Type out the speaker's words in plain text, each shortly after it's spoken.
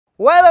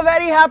Well, a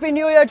very happy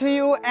new year to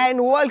you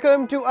and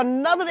welcome to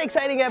another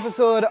exciting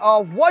episode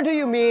of What Do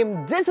You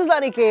Meme? This is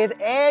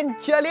Aniket and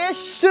चलिए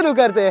शुरू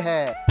करते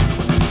हैं.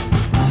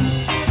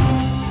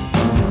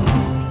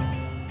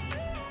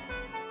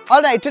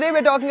 Alright, today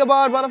we're talking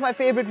about one of my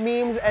favorite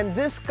memes and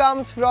this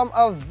comes from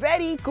a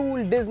very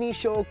cool Disney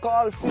show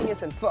called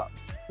Phineas and Ferb.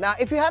 Now,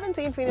 if you haven't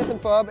seen Phineas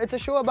and Ferb, it's a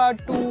show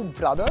about two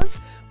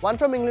brothers, one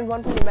from England,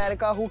 one from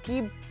America, who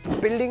keep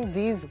building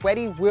these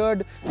very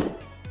weird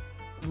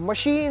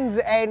machines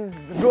and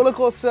roller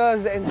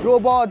coasters and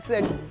robots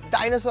and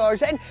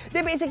dinosaurs, and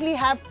they basically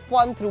have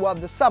fun throughout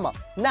the summer.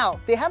 Now,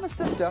 they have a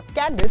sister,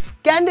 Candace.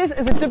 Candace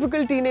is a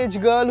typical teenage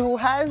girl who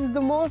has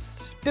the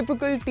most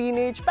typical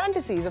teenage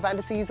fantasies. The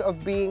fantasies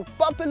of being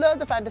popular,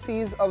 the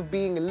fantasies of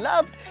being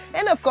loved,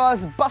 and of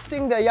course,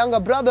 busting their younger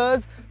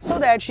brothers so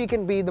that she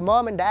can be the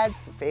mom and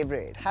dad's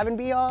favorite. Haven't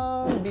we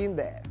all been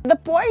there? The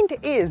point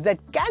is that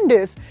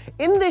Candace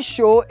in this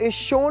show is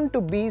shown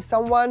to be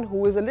someone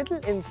who is a little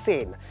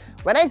insane.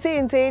 When I say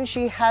insane,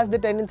 she has the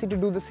tendency to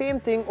do the same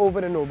thing over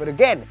and over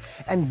again.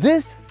 And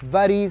this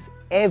worries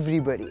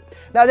everybody.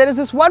 Now, there is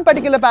this one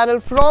particular panel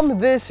from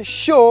this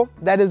show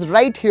that is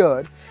right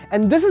here.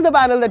 And this is the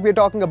panel that we're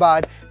talking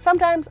about.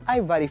 Sometimes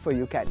I worry for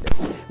you,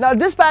 Candace. Now,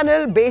 this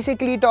panel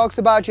basically talks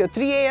about your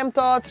 3 a.m.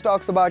 thoughts,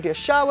 talks about your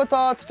shower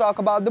thoughts, talk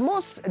about the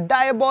most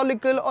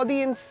diabolical or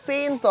the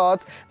insane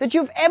thoughts that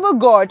you've ever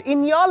got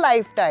in your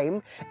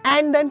lifetime.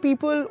 And then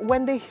people,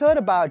 when they hear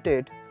about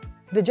it,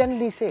 they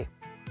generally say,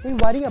 we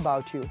worry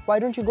about you. Why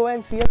don't you go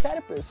and see a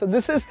therapist? So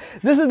this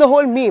is the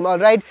whole meme, all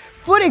right?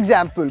 For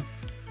example,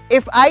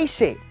 if I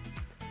say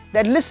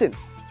that, listen,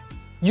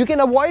 you can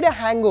avoid a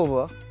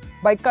hangover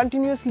by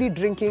continuously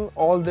drinking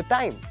all the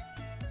time.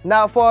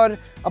 Now, for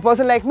a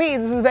person like me,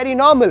 this is very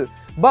normal.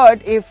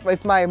 But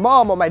if my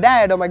mom or my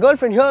dad or my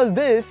girlfriend hears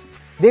this,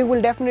 they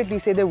will definitely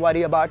say they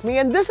worry about me.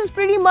 And this is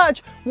pretty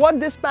much what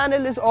this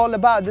panel is all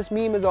about, this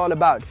meme is all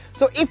about.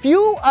 So if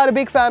you are a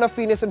big fan of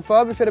Phineas and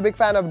Ferb, if you're a big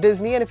fan of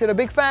Disney, and if you're a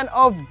big fan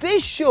of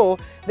this show,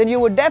 then you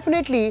would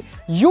definitely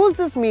use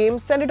this meme,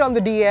 send it on the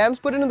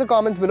DMs, put it in the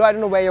comments below. I don't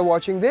know where you're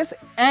watching this.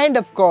 And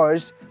of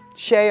course,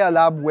 share your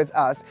love with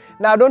us.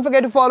 Now, don't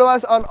forget to follow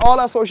us on all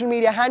our social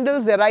media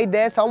handles. They're right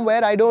there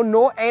somewhere, I don't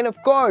know. And of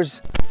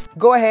course,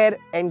 go ahead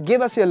and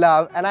give us your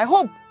love. And I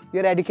hope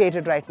you're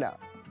educated right now.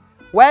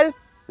 Well,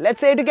 let's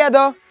say it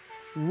together.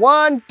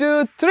 1,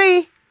 2,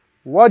 3.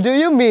 What do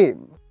you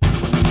meme?